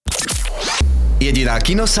Jediná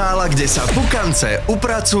kinosála, kde sa pukance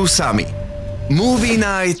upracujú sami. Movie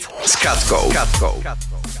Night s Katkou.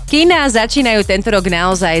 Kiná začínajú tento rok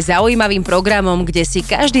naozaj zaujímavým programom, kde si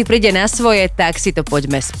každý príde na svoje, tak si to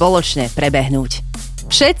poďme spoločne prebehnúť.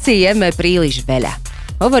 Všetci jeme príliš veľa.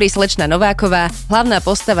 Hovorí slečna Nováková, hlavná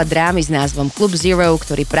postava drámy s názvom Club Zero,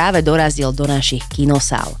 ktorý práve dorazil do našich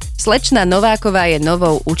kinosál. Slečna Nováková je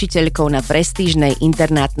novou učiteľkou na prestížnej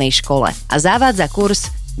internátnej škole a zavádza kurz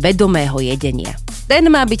vedomého jedenia. Ten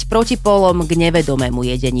má byť protipólom k nevedomému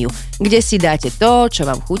jedeniu, kde si dáte to, čo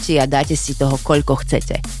vám chutí a dáte si toho, koľko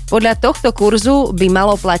chcete. Podľa tohto kurzu by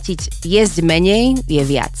malo platiť jesť menej je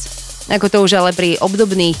viac. Ako to už ale pri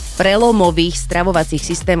obdobných prelomových stravovacích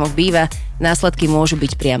systémoch býva, následky môžu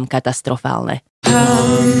byť priam katastrofálne.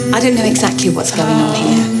 I don't know exactly what's going on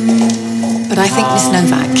here, but I think Miss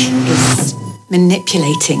Novak is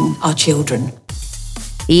manipulating our children.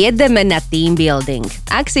 Jedeme na team building.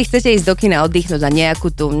 Ak si chcete ísť do kina oddychnúť na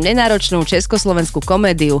nejakú tú nenáročnú československú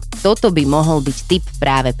komédiu, toto by mohol byť tip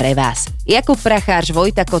práve pre vás. Jakub Prachář,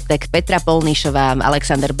 Vojta Kotek, Petra Polnišová,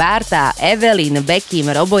 Alexander Bárta, Evelyn, Bekim,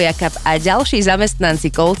 Robo Jakab a ďalší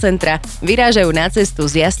zamestnanci call centra vyrážajú na cestu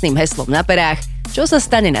s jasným heslom na perách: čo sa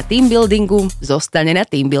stane na team buildingu, zostane na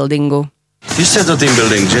team buildingu. Víš to team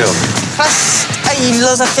building, že jo? Fast a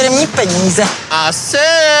jídlo za firemní peníze. A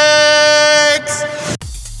sex!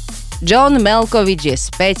 John Malkovich je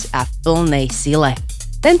späť a v plnej sile.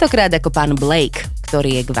 Tentokrát ako pán Blake,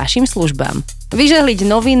 ktorý je k vašim službám. Vyžehliť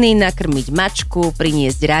noviny, nakrmiť mačku,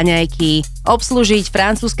 priniesť raňajky, obslúžiť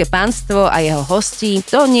francúzske pánstvo a jeho hostí,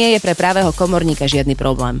 to nie je pre pravého komorníka žiadny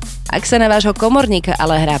problém. Ak sa na vášho komorníka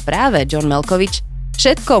ale hrá práve John Malkovich,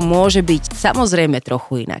 všetko môže byť samozrejme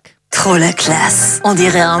trochu inak. Trop la classe, on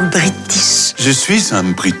dirait un British. Je suis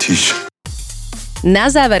un British.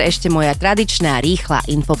 Na záver ešte moja tradičná rýchla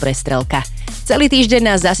infoprestrelka. Celý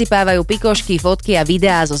týždeň nás zasypávajú pikošky, fotky a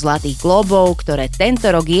videá zo Zlatých glóbov, ktoré tento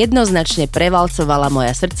rok jednoznačne prevalcovala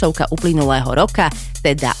moja srdcovka uplynulého roka,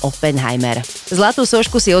 teda Oppenheimer. Zlatú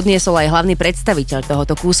sošku si odniesol aj hlavný predstaviteľ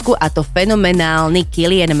tohoto kúsku, a to fenomenálny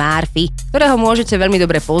Cillian Murphy, ktorého môžete veľmi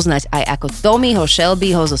dobre poznať aj ako Tommyho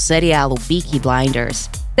Shelbyho zo seriálu Peaky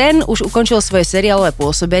Blinders. Ten už ukončil svoje seriálové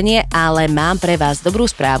pôsobenie, ale mám pre vás dobrú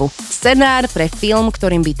správu. Scenár pre film,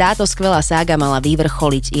 ktorým by táto skvelá sága mala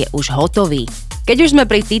vyvrcholiť, je už hotový. Keď už sme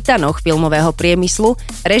pri titanoch filmového priemyslu,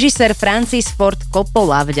 režisér Francis Ford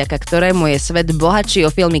Coppola, vďaka ktorému je svet bohatší o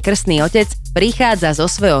filmy Krstný otec, prichádza so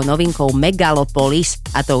svojou novinkou Megalopolis,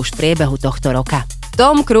 a to už v priebehu tohto roka.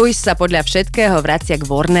 Tom Cruise sa podľa všetkého vracia k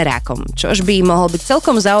Warnerákom, čož by mohol byť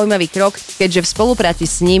celkom zaujímavý krok, keďže v spolupráci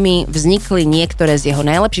s nimi vznikli niektoré z jeho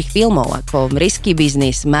najlepších filmov, ako Risky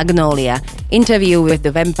Business, Magnolia, Interview with the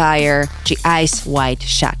Vampire či Eyes Wide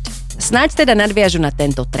Shut. Snáď teda nadviažu na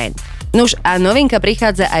tento trend. Nuž a novinka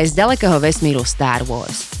prichádza aj z ďalekého vesmíru Star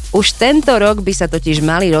Wars. Už tento rok by sa totiž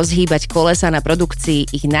mali rozhýbať kolesa na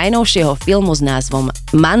produkcii ich najnovšieho filmu s názvom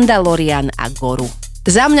Mandalorian a Goru.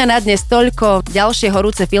 Za mňa na dnes toľko, ďalšie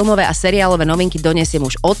horúce filmové a seriálové novinky donesiem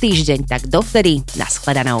už o týždeň, tak dovtedy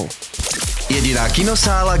nashledanou. Jediná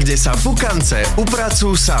kinosála, kde sa pukance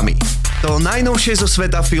upracujú sami. To najnovšie zo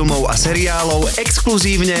sveta filmov a seriálov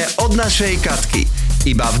exkluzívne od našej Katky.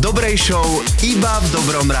 Iba v dobrej show, iba v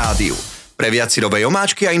dobrom rádiu. Pre viac si dobej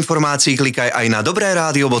omáčky a informácií klikaj aj na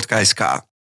dobreradio.sk.